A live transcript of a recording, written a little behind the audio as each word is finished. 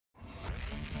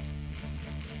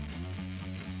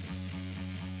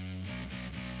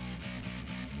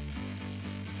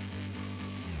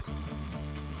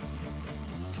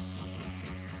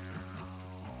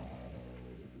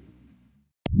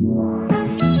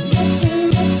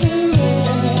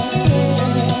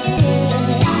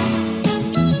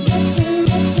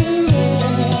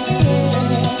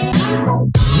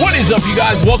you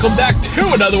guys? Welcome back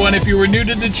to another one. If you were new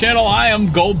to the channel, I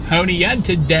am Gold Pony, and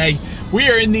today we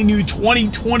are in the new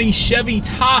 2020 Chevy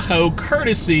Tahoe,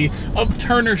 courtesy of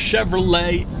Turner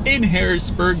Chevrolet in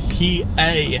Harrisburg, PA.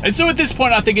 And so at this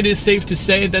point, I think it is safe to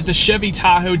say that the Chevy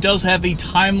Tahoe does have a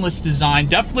timeless design.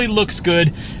 Definitely looks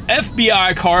good.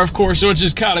 FBI car, of course, which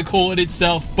is kind of cool in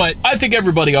itself, but I think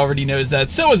everybody already knows that.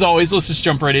 So as always, let's just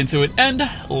jump right into it, and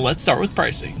let's start with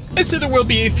pricing. And so there will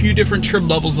be a few different trim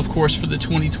levels, of course, for the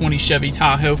 2020 Chevy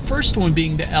Tahoe. First one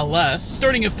being the LS,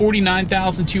 starting at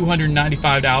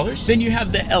 $49,295. Then you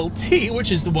have the LT,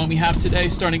 which is the one we have today,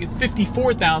 starting at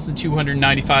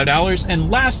 $54,295.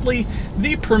 And lastly,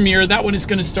 the Premier, that one is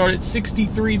going to start at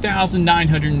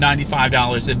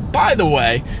 $63,995. And by the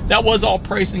way, that was all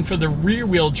pricing for the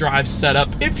rear-wheel drive setup.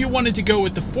 If you wanted to go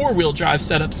with the four-wheel drive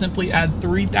setup, simply add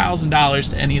 $3,000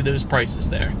 to any of those prices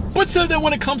there. But so then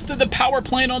when it comes to the power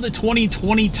plant on the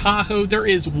 2020 Tahoe, there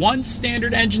is one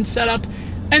standard engine setup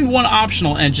and one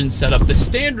optional engine setup. The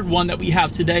standard one that we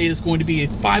have today is going to be a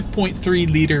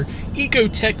 5.3 liter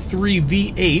Ecotec 3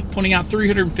 V8, putting out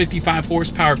 355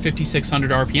 horsepower,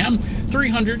 5,600 RPM,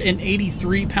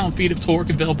 383 pound-feet of torque,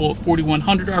 available at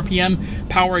 4,100 RPM.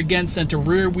 Power again sent to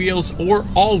rear wheels or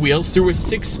all wheels through a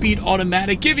 6-speed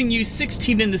automatic, giving you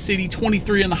 16 in the city,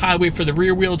 23 on the highway for the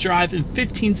rear-wheel drive, and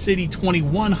 15 city,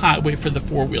 21 highway for the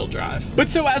four-wheel drive. But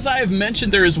so as I have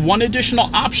mentioned, there is one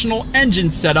additional optional engine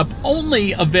setup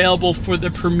only available for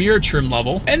the Premier trim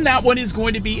level, and that one is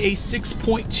going to be a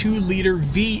 6.2 liter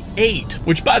V8,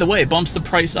 which by the way bumps the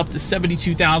price up to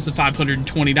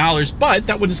 $72,520, but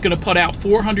that one is going to put out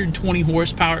 420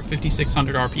 horsepower at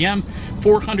 5,600 RPM,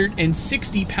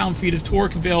 460 pound-feet of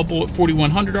torque, available at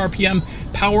 4,100 RPM.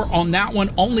 Power on that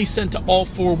one only sent to all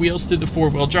four wheels through the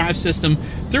four-wheel drive system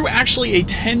through actually a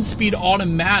 10-speed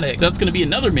automatic. That's going to be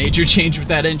another major change with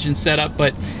that engine setup,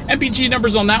 but MPG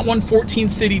numbers on that one: 14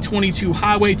 city, 22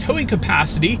 highway. Towing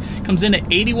capacity comes in at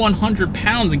 8,100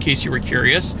 pounds, in case you were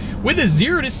curious, with a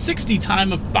 0 to 60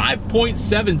 time of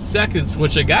 5.7 seconds,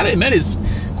 which I gotta admit is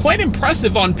quite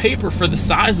impressive on paper for the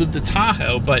size of the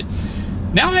Tahoe. But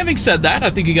now, having said that, I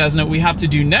think you guys know what we have to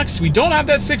do next. We don't have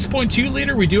that 6.2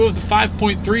 liter, we do have the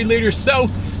 5.3 liter. So,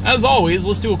 as always,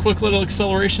 let's do a quick little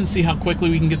acceleration, see how quickly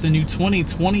we can get the new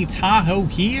 2020 Tahoe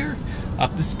here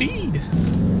up to speed.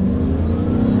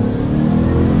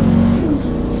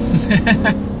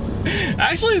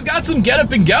 Actually, it's got some get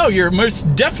up and go. You're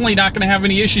most definitely not going to have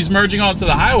any issues merging onto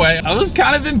the highway. I was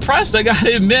kind of impressed, I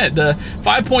gotta admit. The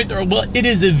 5.3, well, it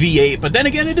is a V8, but then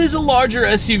again, it is a larger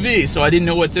SUV, so I didn't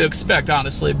know what to expect,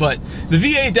 honestly. But the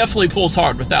V8 definitely pulls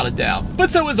hard, without a doubt.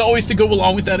 But so as always, to go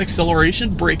along with that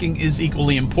acceleration, braking is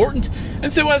equally important.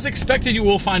 And so as expected, you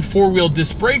will find four-wheel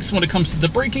disc brakes. When it comes to the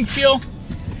braking feel,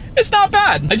 it's not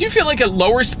bad. I do feel like at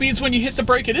lower speeds when you hit the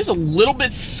brake, it is a little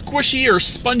bit squishy or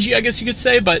spongy, I guess you could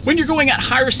say, but when you're going at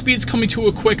higher speeds coming to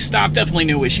a quick stop, definitely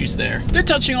no issues there. Then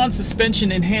touching on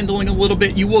suspension and handling a little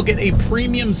bit, you will get a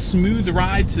premium smooth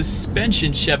ride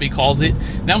suspension, Chevy calls it.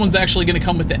 That one's actually going to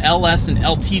come with the LS and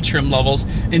LT trim levels,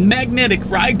 and magnetic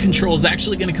ride control is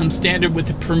actually going to come standard with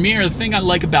the Premier. The thing I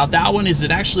like about that one is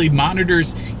it actually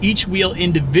monitors each wheel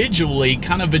individually,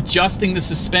 kind of adjusting the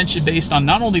suspension based on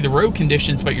not only the road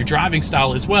conditions, but your driving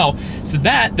style as well. So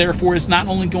that therefore is not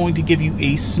only going to give you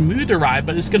a smoother ride,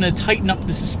 but it's going to tighten up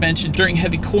the suspension during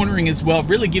heavy cornering as well,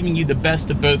 really giving you the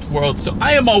best of both worlds. So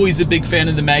I am always a big fan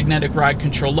of the magnetic ride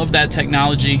control, love that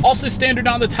technology. Also standard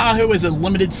on the Tahoe is a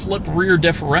limited slip rear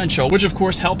differential, which of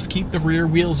course helps keep the rear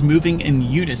wheels moving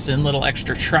in unison, little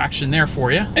extra traction there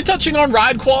for you. And touching on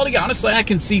ride quality, honestly I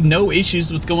can see no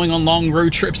issues with going on long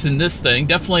road trips in this thing.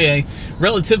 Definitely a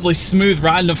relatively smooth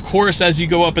ride, and of course as you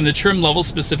go up in the trim level,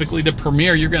 specifically the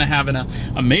Premier, you're going to have an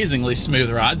amazingly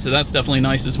smooth ride, so that's definitely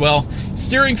nice as well.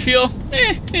 Steering feel,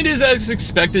 it is as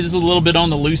expected. It's a little bit on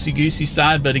the loosey-goosey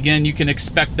side, but again, you can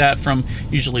expect that from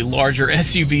usually larger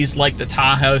SUVs like the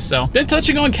Tahoe. So then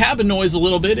touching on cabin noise a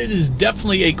little bit, it is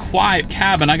definitely a quiet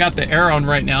cabin. I got the air on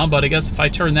right now, but I guess if I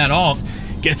turn that off,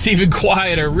 it gets even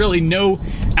quieter. Really no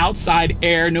outside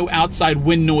air, no outside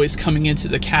wind noise coming into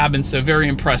the cabin, so very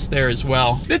impressed there as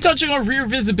well. Then touching on rear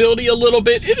visibility a little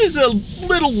bit, it is a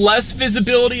little less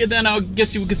visibility than I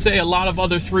guess you could say a lot of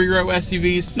other three-row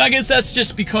SUVs. And I guess that's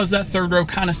just because that third row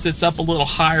kind of sits up a little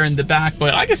higher in the back,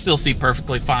 but I can still see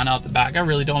perfectly fine out the back. I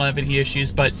really don't have any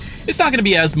issues, but it's not going to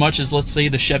be as much as, let's say,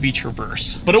 the Chevy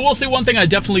Traverse. But I will say one thing I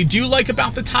definitely do like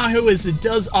about the Tahoe is it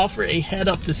does offer a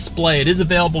head-up display. It is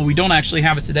available. We don't actually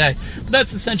have it today, but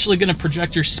that's essentially going to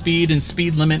project your speed and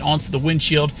speed limit onto the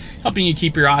windshield, helping you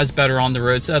keep your eyes better on the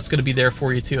road. So that's going to be there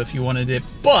for you too if you wanted it.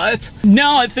 But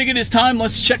now I think it is time,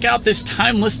 let's check out this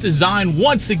timeless design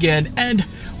once again. And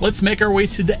let's make our way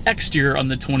to the exterior on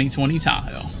the 2020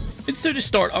 Tahoe. And so to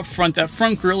start up front, that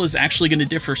front grille is actually going to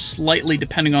differ slightly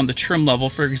depending on the trim level.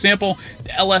 For example,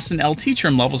 the LS and LT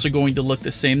trim levels are going to look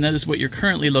the same. That is what you're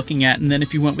currently looking at. And then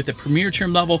if you went with the Premier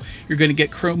trim level, you're going to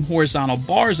get chrome horizontal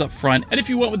bars up front. And if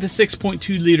you went with the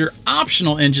 6.2 liter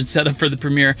optional engine setup for the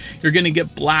Premier, you're going to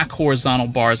get black horizontal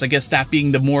bars. I guess that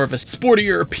being the more of a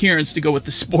sportier appearance to go with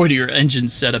the sportier engine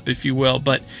setup, if you will.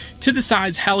 But to the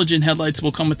sides, halogen headlights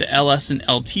will come with the LS and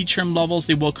LT trim levels.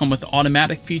 They will come with the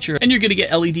automatic feature, and you're going to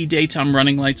get LED daytime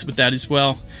running lights with that as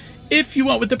well. If you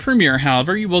went with the Premier,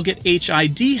 however, you will get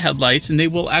HID headlights, and they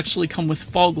will actually come with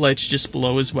fog lights just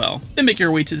below as well. Then make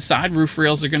your way to the side. Roof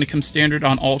rails are going to come standard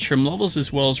on all trim levels,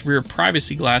 as well as rear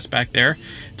privacy glass back there.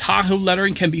 Tahoe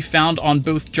lettering can be found on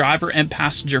both driver and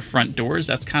passenger front doors.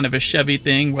 That's kind of a Chevy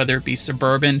thing, whether it be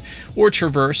Suburban or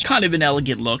Traverse. Kind of an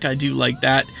elegant look. I do like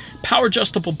that. Power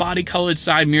adjustable body colored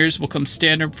side mirrors will come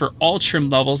standard for all trim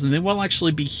levels, and they will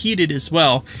actually be heated as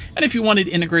well. And if you wanted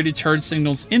integrated turn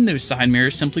signals in those side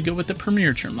mirrors, simply go with the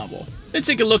Premier trim level. Then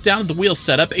take a look down at the wheel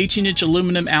setup. 18-inch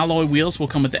aluminum alloy wheels will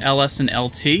come with the LS and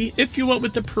LT. If you went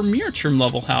with the Premier trim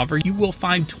level, however, you will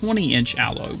find 20-inch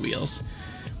alloy wheels.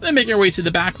 Then make your way to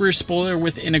the back. Rear spoiler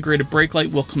with integrated brake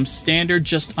light will come standard.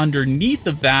 Just underneath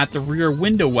of that, the rear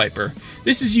window wiper.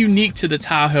 This is unique to the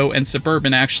Tahoe and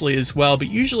Suburban actually as well, but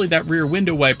usually that rear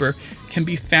window wiper can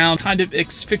be found kind of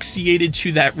asphyxiated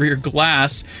to that rear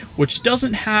glass, which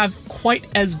doesn't have quite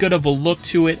as good of a look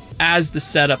to it as the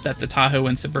setup that the Tahoe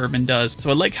and Suburban does. So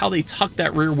I like how they tuck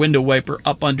that rear window wiper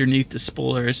up underneath the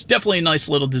spoilers. Definitely a nice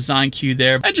little design cue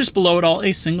there. And just below it all,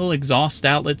 a single exhaust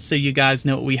outlet, so you guys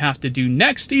know what we have to do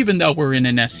next, even though we're in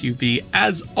an SUV.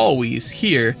 As always,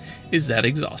 here is that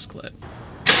exhaust clip.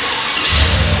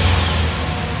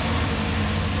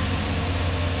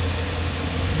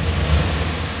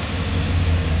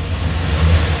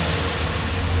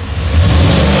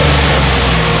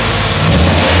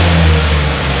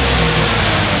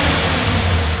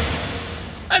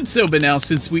 And so, but now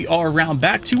since we are around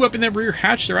back to up in that rear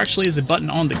hatch, there actually is a button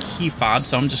on the key fob,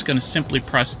 so I'm just going to simply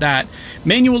press that.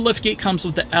 Manual liftgate comes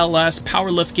with the LS,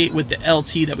 power liftgate with the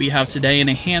LT that we have today,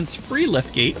 and a hands-free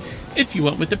liftgate if you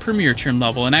went with the Premier trim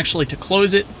level. And actually, to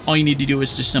close it, all you need to do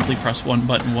is just simply press one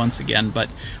button once again. But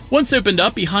once opened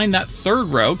up, behind that third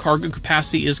row, cargo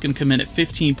capacity is going to come in at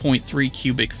 15.3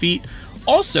 cubic feet.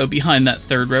 Also behind that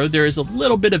third row, there is a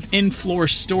little bit of in-floor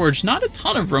storage. Not a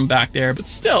ton of room back there, but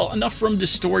still enough room to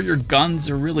store your guns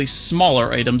or really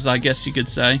smaller items, I guess you could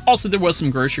say. Also, there was some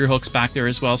grocery hooks back there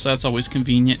as well, so that's always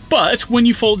convenient. But when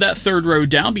you fold that third row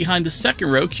down, behind the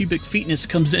second row, cubic feetness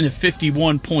comes in at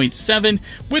 51.7.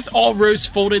 With all rows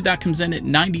folded, that comes in at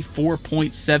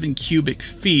 94.7 cubic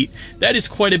feet. That is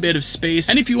quite a bit of space.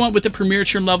 And if you want with the Premier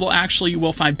trim level, actually you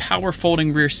will find power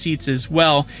folding rear seats as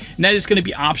well. And that is going to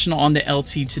be optional on the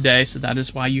LT today, so that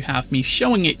is why you have me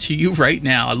showing it to you right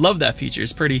now. I love that feature.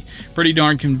 It's pretty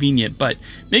darn convenient. But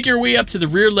make your way up to the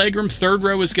rear legroom. Third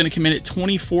row is going to come in at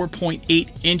 24.8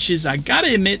 inches. I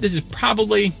gotta admit, this is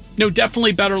probably, no,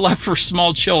 definitely better left for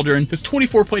small children, because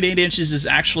 24.8 inches is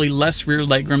actually less rear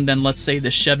legroom than, let's say,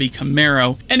 the Chevy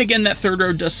Camaro. And again, that third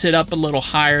row does sit up a little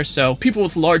higher, so people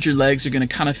with larger legs are going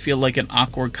to kind of feel like an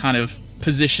awkward kind of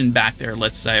position back there,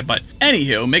 let's say. But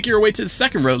anywho, make your way to the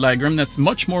second row legroom. That's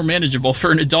much more manageable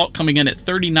for an adult, coming in at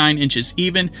 39 inches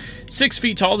even. 6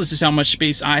 feet tall. This is how much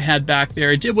space I had back there.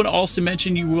 I did want to also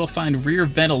mention you will find rear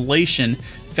ventilation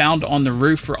found on the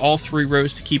roof for all 3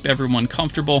 rows to keep everyone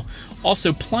comfortable.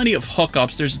 Also, plenty of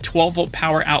hookups. There's a 12-volt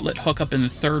power outlet hookup in the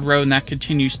third row, and that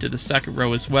continues to the second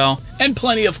row as well. And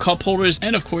plenty of cup holders.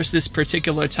 And of course, this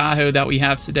particular Tahoe that we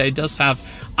have today does have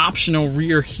optional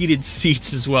rear heated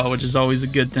seats as well, which is always a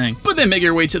good thing. But then make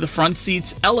your way to the front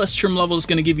seats. LS trim level is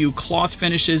going to give you cloth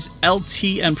finishes. LT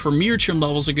and Premier trim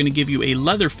levels are going to give you a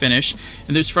leather finish,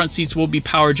 and those front seats will be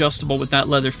power adjustable with that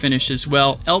leather finish as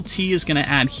well. LT is going to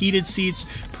add heated seats.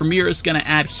 Premier is going to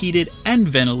add heated and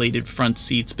ventilated front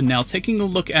seats. But now taking a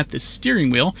look at the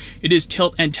steering wheel, it is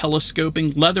tilt and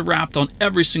telescoping, leather wrapped on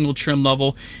every single trim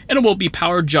level, and it will be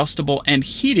power adjustable and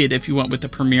heated if you went with the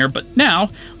Premier. But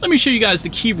now let me show you guys the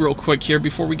key real quick here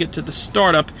before we get to the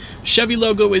startup. Chevy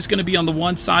logo is going to be on the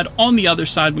one side. On the other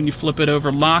side, when you flip it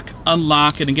over, lock,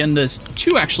 unlock, and again, there's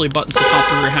 2 actually buttons to pop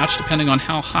the rear hatch depending on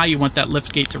how high you want that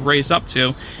lift gate to raise up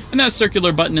to. And that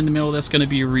circular button in the middle, that's going to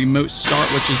be a remote start,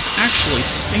 which is actually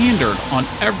standard on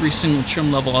every single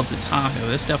trim level of the Tahoe.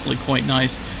 That's definitely quite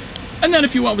nice. And then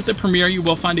if you went with the Premier, you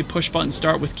will find a push button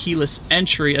start with keyless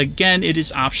entry. Again, it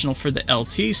is optional for the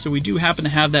LT, so we do happen to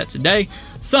have that today.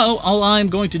 So all I'm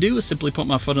going to do is simply put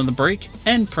my foot on the brake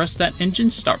and press that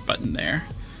engine start button there.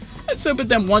 And so, but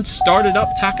then once started up,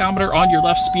 tachometer on your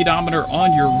left, speedometer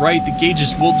on your right, the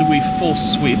gauges will do a full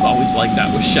sweep. Always like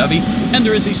that with Chevy. And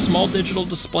there is a small digital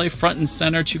display front and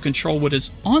center to control what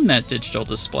is on that digital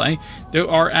display. There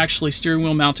are actually steering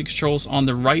wheel mounted controls on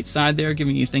the right side there,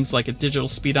 giving you things like a digital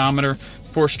speedometer,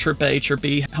 of course, trip A, trip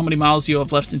B, how many miles you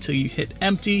have left until you hit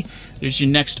empty. There's your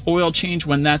next oil change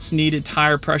when that's needed,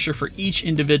 tire pressure for each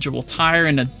individual tire,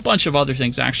 and a bunch of other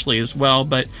things actually as well.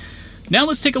 But now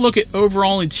let's take a look at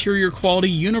overall interior quality.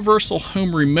 Universal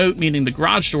home remote, meaning the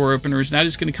garage door openers, that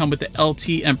is going to come with the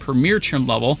LT and Premier trim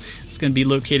level. It's going to be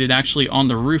located actually on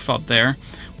the roof up there.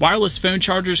 Wireless phone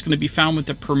charger is going to be found with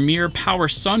the Premier. Power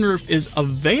sunroof is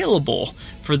available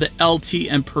for the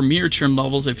LT and Premier trim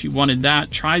levels if you wanted that.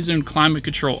 Tri-zone climate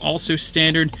control also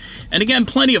standard. And again,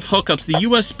 plenty of hookups. The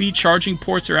USB charging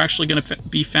ports are actually going to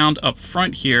be found up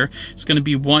front here. It's going to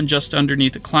be one just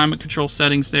underneath the climate control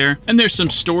settings there. And there's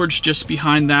some storage just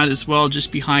behind that as well.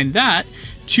 Just behind that,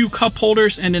 2 cup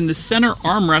holders, and in the center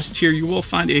armrest here you will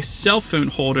find a cell phone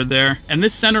holder there. And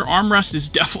this center armrest is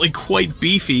definitely quite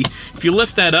beefy. If you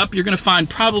lift that up, you're going to find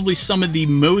probably some of the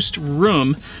most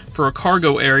room for a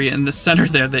cargo area in the center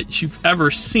there that you've ever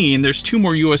seen. There's 2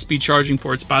 more USB charging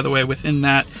ports, by the way, within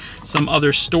that, some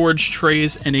other storage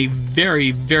trays, and a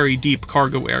very, very deep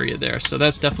cargo area there. So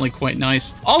that's definitely quite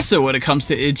nice. Also, when it comes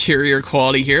to interior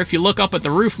quality here, if you look up at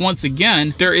the roof once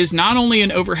again, there is not only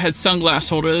an overhead sunglass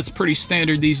holder that's pretty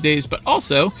standard these days, but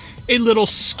also a little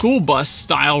school bus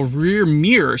style rear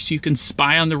mirror so you can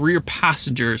spy on the rear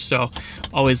passengers. So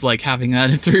always like having that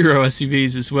in 3-row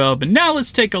SUVs as well. But now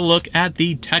let's take a look at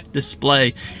the tech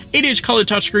display. 8-inch color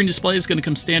touchscreen display is going to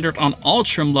come standard on all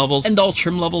trim levels, and all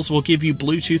trim levels will give you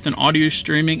Bluetooth and audio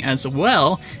streaming as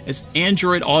well as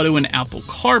Android Auto and Apple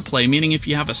CarPlay, meaning if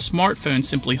you have a smartphone,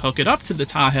 simply hook it up to the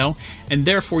Tahoe and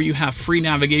therefore you have free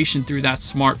navigation through that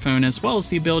smartphone, as well as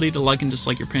the ability to like and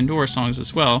dislike your Pandora songs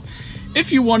as well.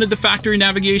 If you wanted the factory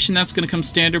navigation, that's going to come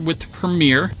standard with the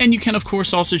Premier, and you can of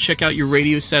course also check out your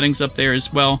radio settings up there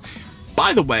as well.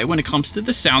 By the way, when it comes to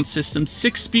the sound system,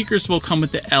 6 speakers will come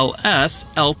with the LS.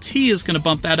 LT is going to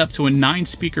bump that up to a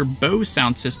 9-speaker Bose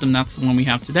sound system. That's the one we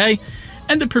have today.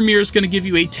 And the Premier is going to give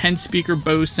you a 10-speaker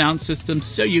Bose sound system,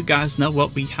 so you guys know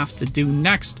what we have to do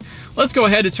next. Let's go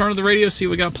ahead and turn on the radio, see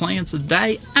what we got playing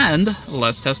today, and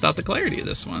let's test out the clarity of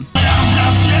this one.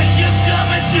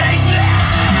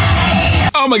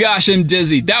 Oh my gosh, I'm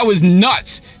dizzy. That was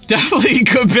nuts. Definitely a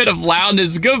good bit of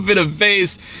loudness, a good bit of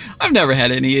bass. I've never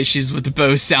had any issues with the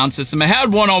Bose sound system. I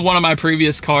had one on one of my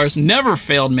previous cars, never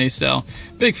failed me, so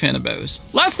big fan of Bose.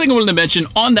 Last thing I wanted to mention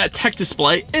on that tech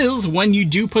display is when you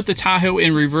do put the Tahoe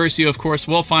in reverse, you of course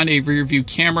will find a rear view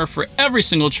camera for every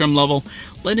single trim level,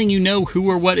 letting you know who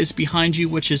or what is behind you,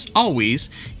 which is always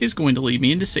going to lead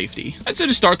me into safety. And so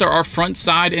to start, there are front,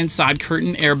 side, and side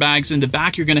curtain airbags. In the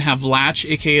back, you're going to have latch,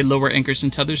 aka lower anchors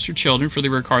and tethers for children for the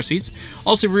rear car seats.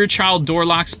 Also rear child door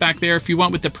locks back there. If you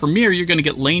went with the Premier, you're going to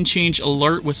get lane change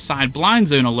alert with side blind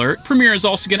zone alert. Premier is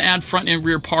also going to add front and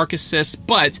rear park assist,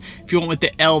 but if you went with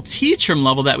the LT trim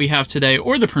level that we have today,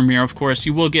 or the Premier of course,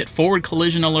 you will get forward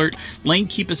collision alert, lane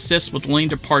keep assist with lane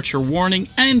departure warning,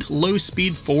 and low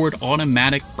speed forward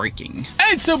automatic braking.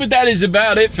 And so, but that is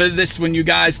about it for this one, you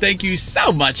guys. Thank you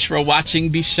so much for watching.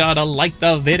 Be sure to like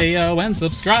the video and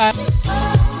subscribe.